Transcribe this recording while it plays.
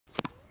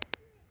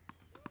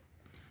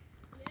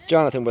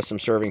Jonathan with some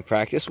serving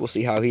practice. We'll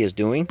see how he is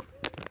doing.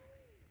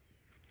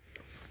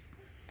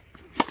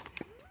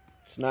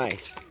 It's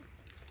nice.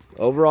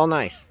 Overall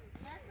nice.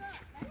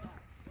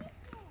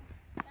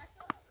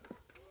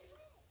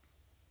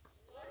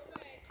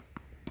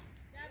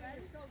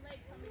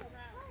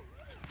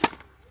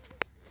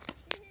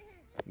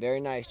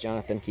 Very nice,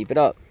 Jonathan. Keep it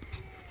up.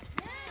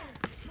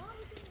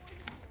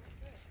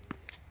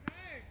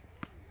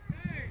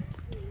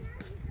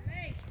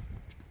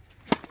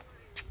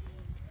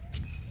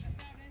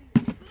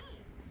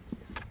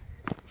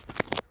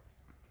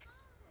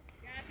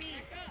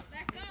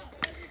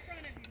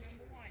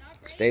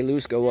 Stay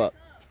loose, go up.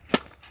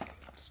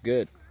 It's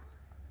good.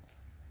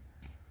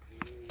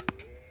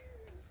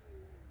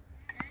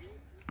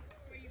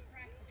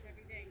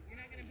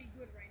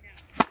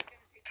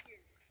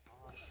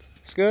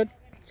 It's good.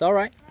 It's all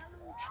right.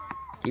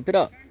 Keep it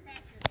up.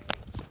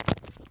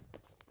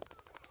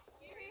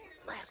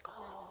 Let's go.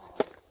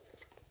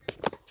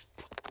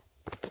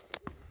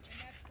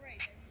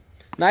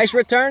 Nice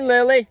return,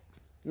 Lily.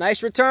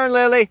 Nice return,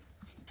 Lily.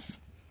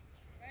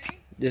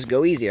 Just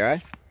go easy, all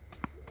right?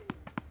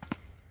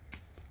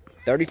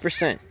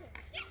 30%.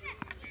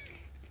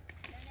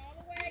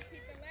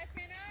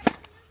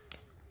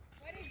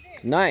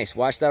 Nice.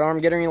 Watch that arm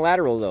getting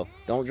lateral, though.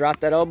 Don't drop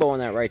that elbow on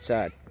that right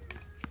side.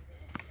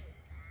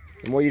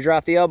 The more you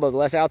drop the elbow, the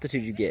less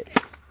altitude you get.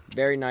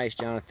 Very nice,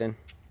 Jonathan.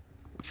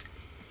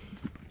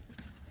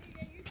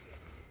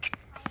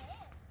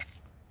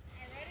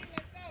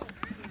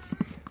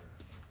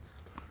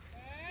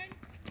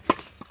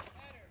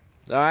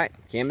 All right.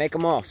 Can't make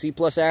them all. C+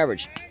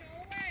 average.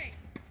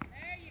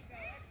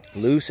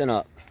 Loosen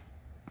up.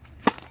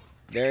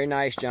 Very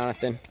nice,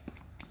 Jonathan.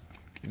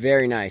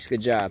 Very nice.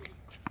 Good job.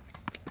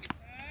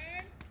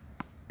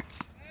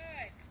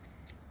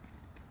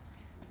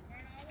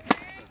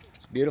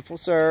 It's a beautiful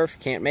serve.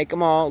 Can't make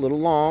them all. A little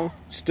long.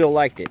 Still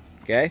liked it.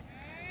 Okay?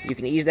 You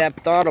can ease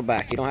that throttle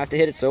back. You don't have to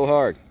hit it so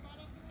hard.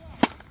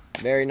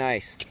 Very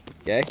nice.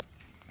 Okay?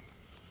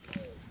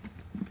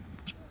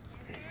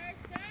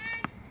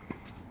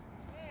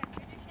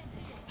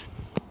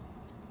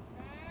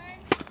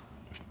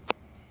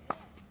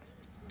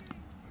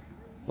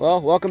 Well,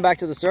 welcome back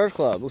to the serve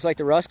club. Looks like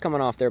the rust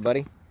coming off there,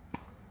 buddy.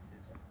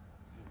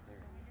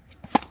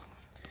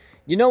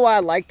 You know why I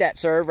like that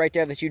serve right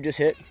there that you just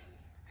hit?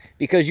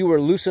 Because you were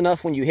loose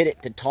enough when you hit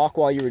it to talk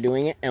while you were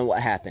doing it, and what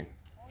happened?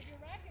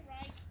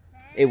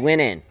 It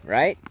went in,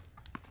 right?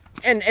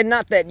 And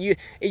not that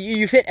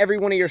you've hit every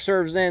one of your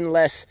serves in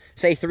less,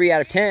 say, 3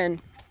 out of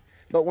 10,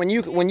 but when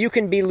you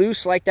can be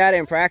loose like that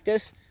in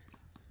practice,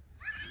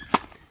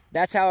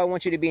 that's how I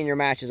want you to be in your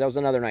matches. That was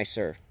another nice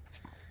serve.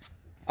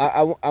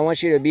 I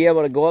want you to be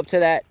able to go up to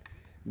that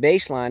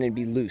baseline and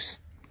be loose.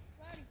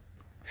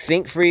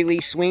 Think freely,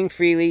 swing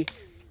freely,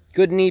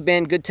 good knee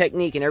bend, good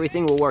technique, and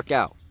everything will work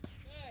out.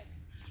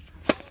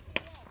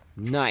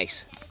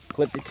 Nice.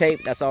 Clip the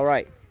tape, that's all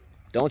right.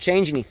 Don't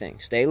change anything.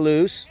 Stay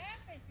loose.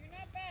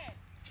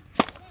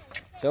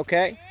 It's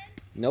okay.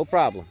 No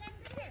problem.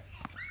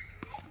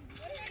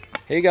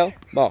 Here you go.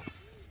 Ball.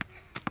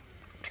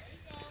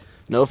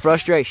 No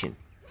frustration.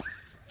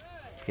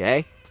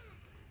 Okay?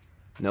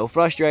 No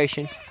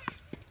frustration.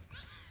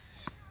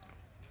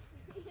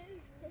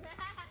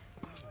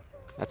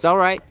 That's all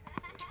right.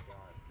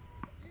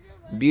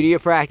 Beauty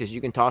of practice.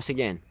 You can toss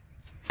again.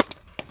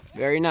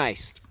 Very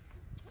nice.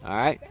 All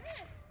right.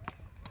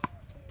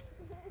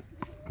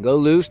 Go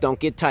loose. Don't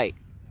get tight.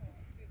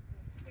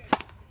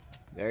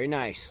 Very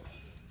nice.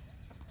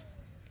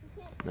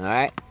 All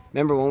right.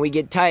 Remember, when we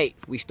get tight,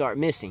 we start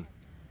missing.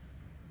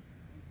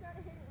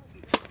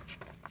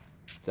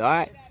 It's all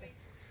right.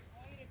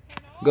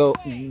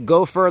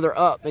 Go further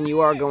up than you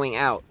are going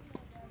out.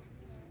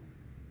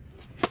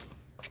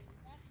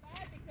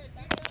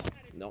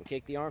 Don't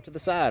kick the arm to the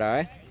side, all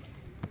right?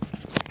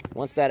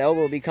 Once that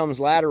elbow becomes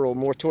lateral,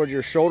 more towards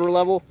your shoulder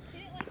level,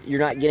 you're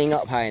not getting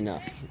up high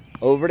enough.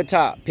 Over the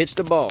top, pitch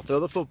the ball,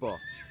 throw the football.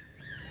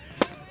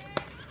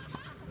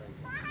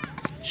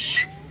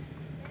 Shh.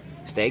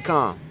 Stay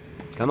calm.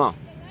 Come on.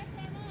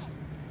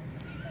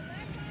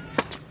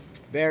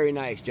 Very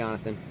nice,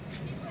 Jonathan.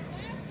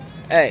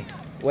 Hey,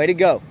 way to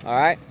go, all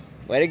right?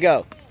 Way to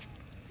go.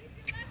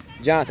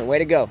 Jonathan, way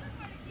to go.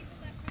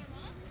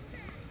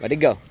 Way to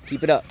go.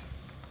 Keep it up.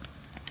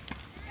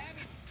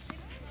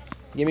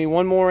 Give me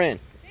one more in.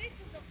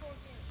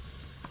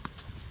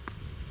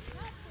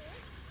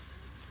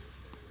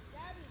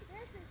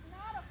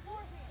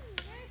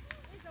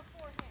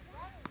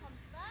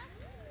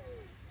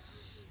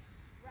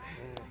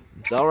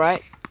 It's all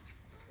right.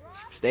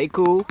 Stay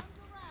cool.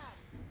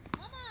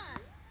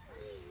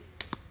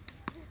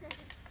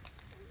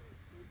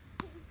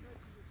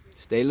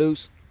 Stay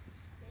loose.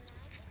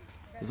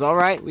 It's all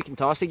right. We can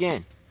toss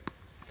again.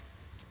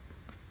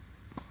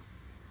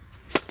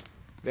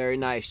 Very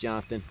nice,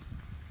 Jonathan.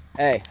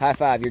 Hey, high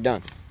five. You're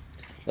done.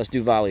 Let's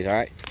do volleys, all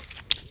right?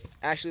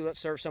 Actually, let's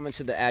serve someone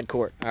to the ad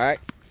court, all right?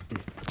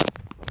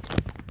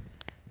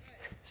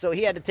 So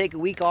he had to take a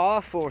week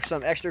off for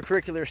some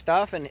extracurricular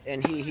stuff, and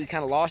he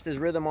kind of lost his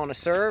rhythm on a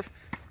serve.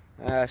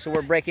 So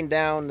we're breaking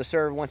down the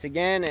serve once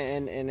again,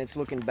 and it's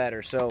looking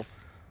better. So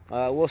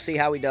we'll see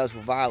how he does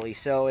with volley.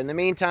 So in the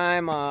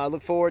meantime, I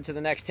look forward to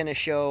the next tennis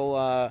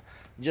show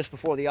just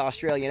before the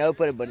Australian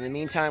Open. But in the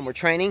meantime, we're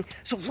training.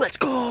 So let's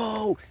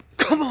go!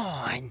 Come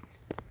on!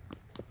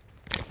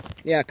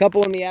 Yeah, a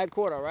couple in the ad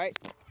court, all right?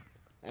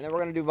 And then we're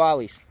going to do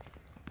volleys.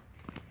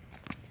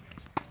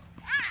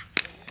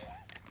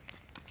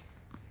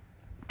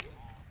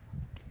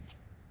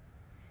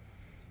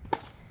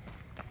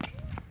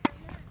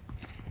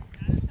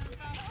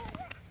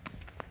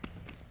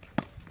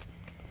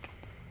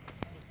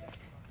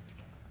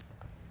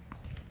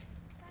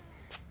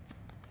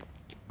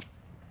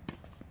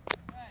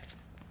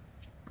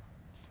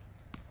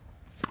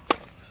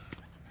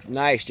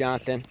 Nice,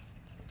 Jonathan.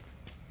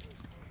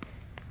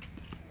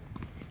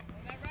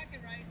 That racket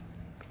right.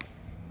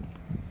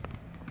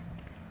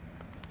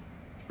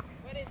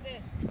 What is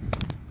this?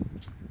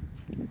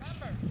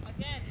 Remember,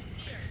 again,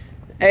 here.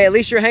 Hey, at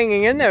least you're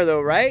hanging in there, though,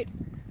 right?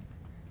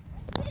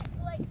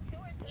 Like 2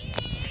 or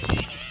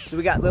 3. So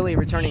we got Lily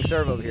returning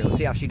serve over here. Let's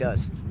see how she does.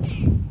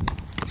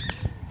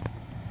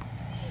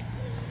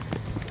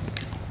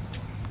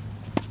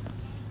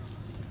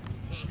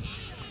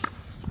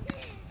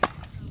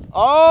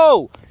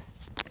 Oh!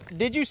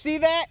 Did you see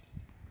that?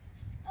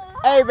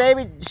 Hey,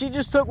 baby, she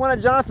just took one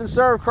of Jonathan's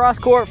serve cross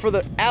court for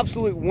the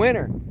absolute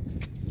winner.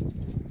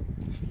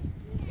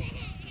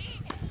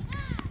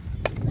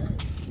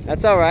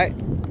 That's all right.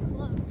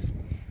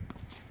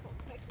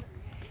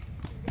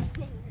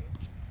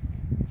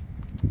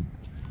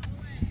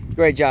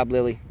 Great job,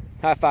 Lily.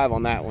 High five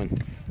on that one.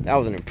 That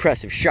was an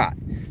impressive shot.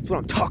 That's what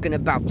I'm talking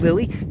about,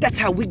 Lily. That's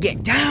how we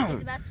get down.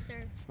 He's about to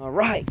serve. All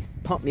right.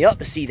 Pump me up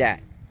to see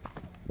that.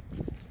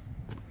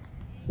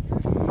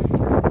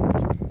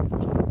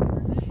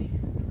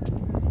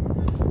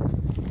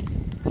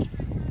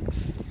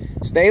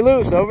 Stay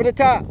loose, over the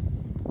top.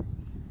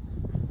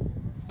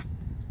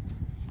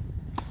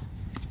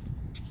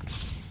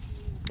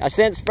 I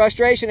sense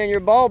frustration in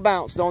your ball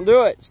bounce. Don't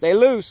do it. Stay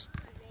loose.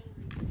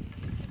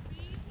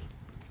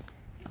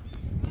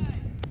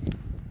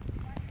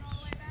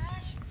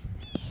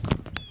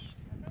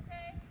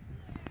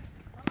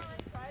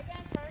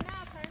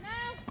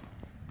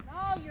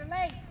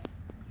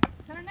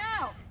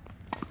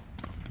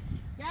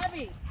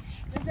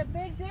 There's a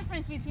big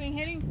difference between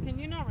hitting. Can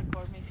you not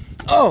record me?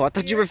 Oh, I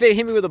thought you were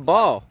hitting me with a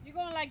ball. You're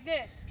going like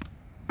this.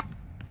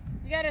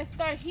 You gotta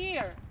start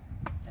here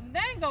and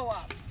then go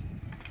up.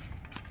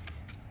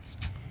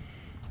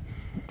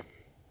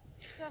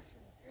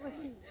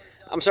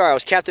 I'm sorry, I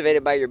was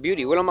captivated by your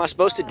beauty. What am I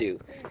supposed to do?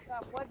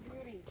 What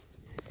beauty?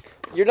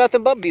 You're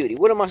nothing but beauty.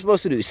 What am I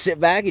supposed to do? Sit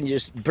back and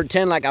just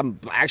pretend like I'm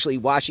actually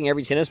watching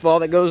every tennis ball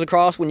that goes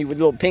across when you with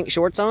little pink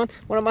shorts on?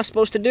 What am I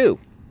supposed to do?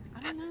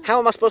 How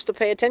am I supposed to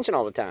pay attention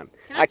all the time?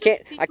 I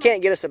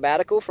can't get a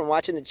sabbatical from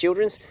watching the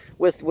children's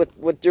with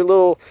your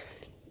little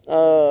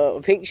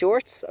pink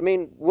shorts. I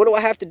mean, what do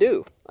I have to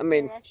do? I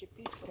mean,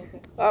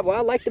 well,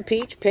 I like the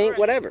peach, pink,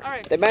 whatever.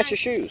 They match your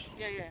shoes.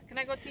 Yeah. Can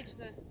I go teach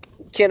the?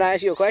 Can I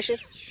ask you a question?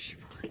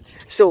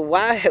 So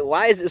why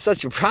is it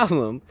such a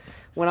problem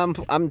when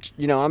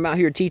I'm out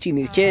here teaching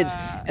these kids,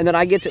 and then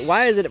I get to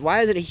why is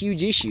it a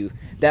huge issue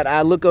that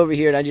I look over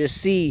here and I just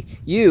see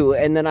you,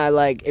 and then I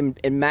like am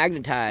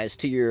magnetized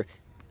to your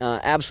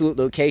absolute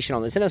location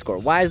on the tennis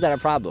court? Why is that a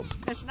problem?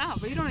 It's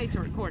not, but you don't need to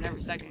record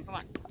every second. Come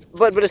on.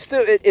 But it's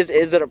still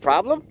is it a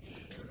problem?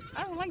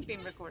 I don't like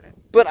being recorded.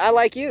 But I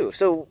like you,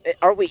 so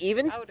are we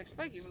even? I would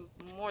expect you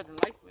more than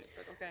likely,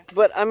 but okay.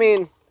 But I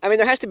mean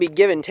there has to be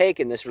give and take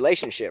in this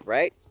relationship,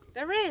 right?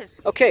 There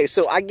is. Okay,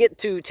 so I get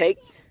to take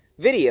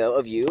video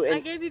of you, and I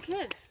gave you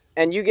kids.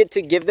 And you get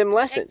to give them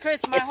lessons. Hey,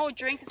 Chris, my whole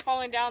drink is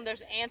falling down.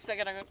 There's ants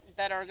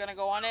that are gonna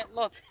go on it.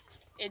 Look,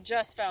 it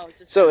just fell.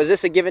 Is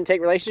this a give and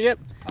take relationship?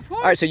 Of course.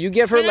 All right, so you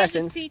give her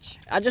lessons.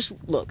 I just teach?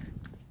 Look.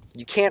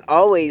 You can't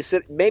always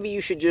sit. Maybe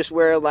you should just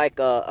wear like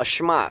a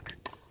schmuck,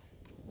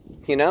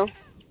 you know,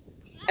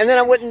 and then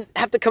I wouldn't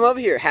have to come over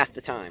here half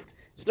the time.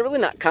 It's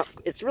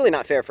really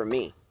not fair for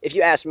me. If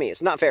you ask me,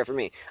 it's not fair for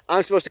me.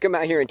 I'm supposed to come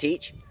out here and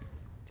teach,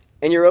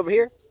 and you're over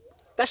here.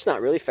 That's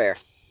not really fair.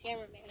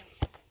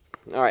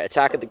 All right,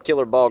 attack of the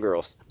killer ball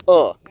girls.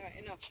 All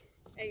right, enough.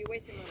 Hey, you're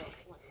wasting my rope.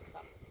 Come on,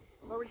 stop.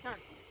 Go return.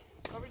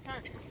 Go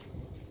return.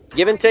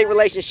 Give and take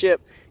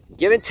relationship.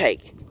 Give and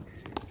take.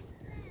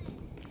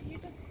 You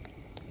just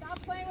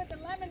stop playing with the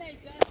lemonade,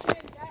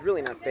 Justin. It's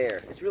really not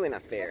fair. It's really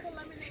not fair.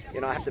 You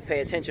know, I have to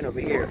pay attention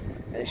over here,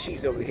 and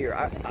she's over here.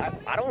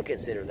 I don't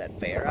consider that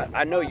fair.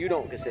 I know you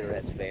don't consider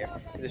that's fair.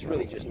 It's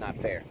really just not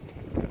fair.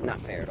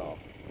 Not fair at all.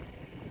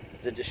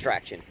 It's a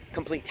distraction.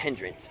 Complete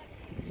hindrance.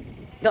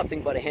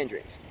 Nothing but a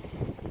hindrance.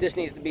 This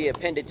needs to be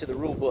appended to the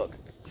rule book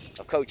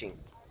of coaching.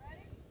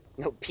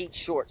 No peach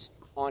shorts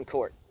on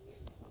court.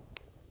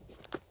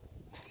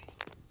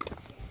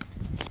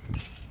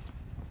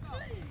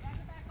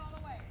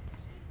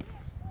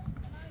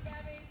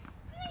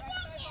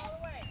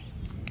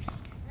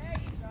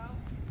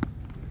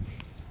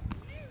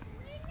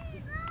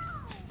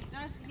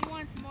 He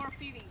wants more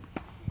feeding.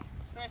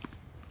 Chris.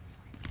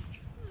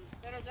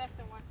 Better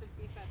Justin wants the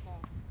defense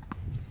balls.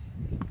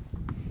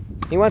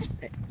 He wants,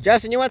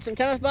 Justin, you want some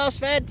tennis balls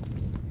fed?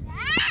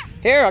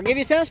 Here, I'll give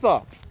you a tennis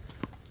ball.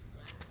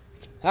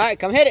 All right,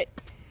 come hit it.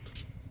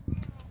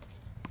 Come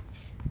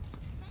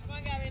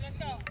on, Gabby, let's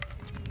go.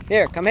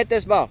 Here, come hit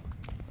this ball.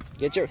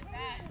 Get your...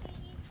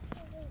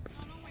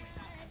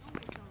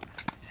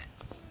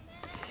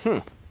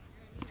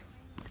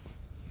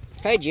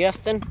 Hey,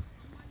 Justin.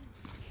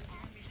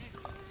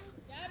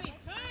 Gabby,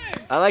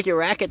 turn. I like your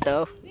racket,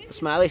 though. The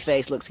smiley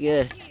face looks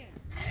good.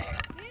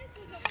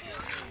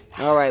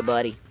 All right,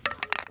 buddy.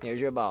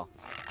 Here's your ball.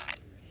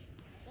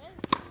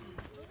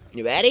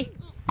 You ready?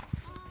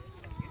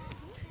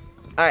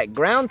 All right,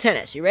 ground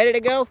tennis. You ready to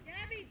go?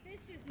 Gabby,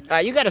 this is All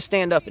right, you got to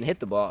stand up and hit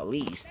the ball at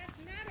least.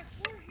 that's not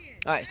a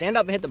forehand. All right, stand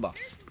up and hit the ball.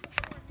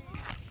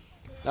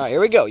 All right, here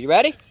we go. You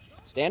ready?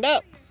 Stand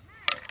up.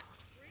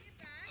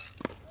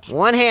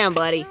 One hand,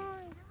 buddy.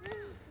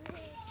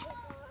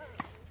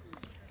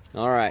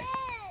 All right.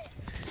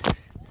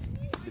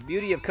 The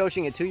beauty of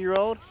coaching a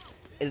 2-year-old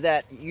is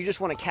that you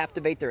just want to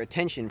captivate their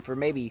attention for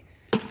maybe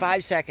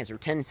 5 seconds or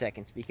 10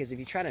 seconds, because if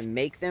you try to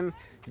make them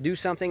do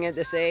something at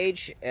this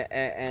age,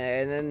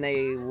 and then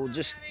they will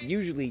just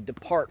usually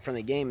depart from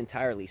the game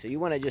entirely. So you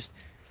want to just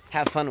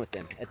have fun with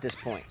them at this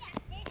point.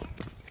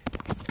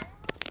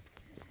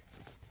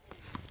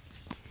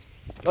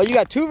 Oh, you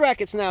got 2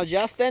 rackets now,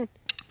 Justin.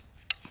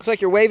 Looks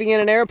like you're waving in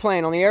an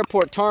airplane on the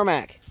airport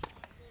tarmac.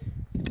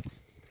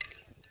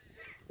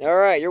 All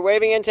right, you're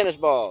waving in tennis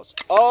balls.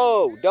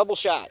 Oh, double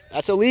shot.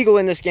 That's illegal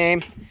in this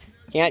game.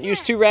 Can't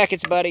use 2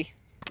 rackets, buddy.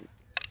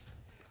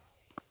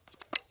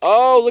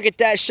 Oh, look at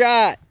that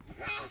shot.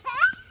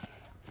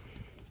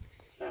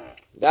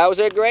 That was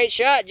a great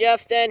shot,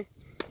 Justin.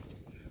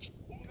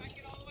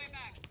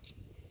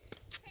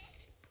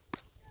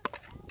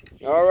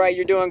 All right,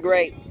 you're doing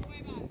great.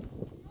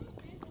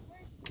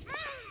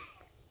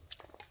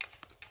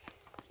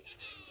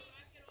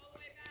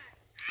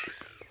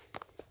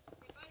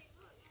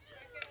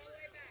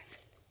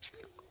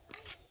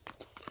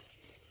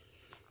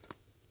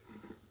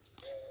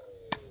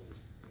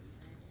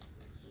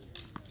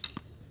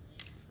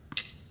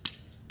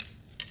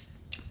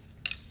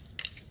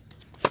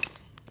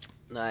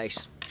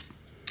 Nice.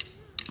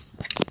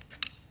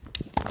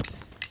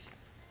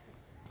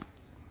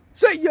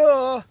 See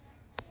ya!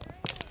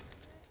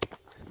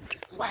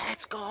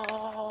 Let's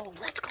go!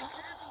 Let's go!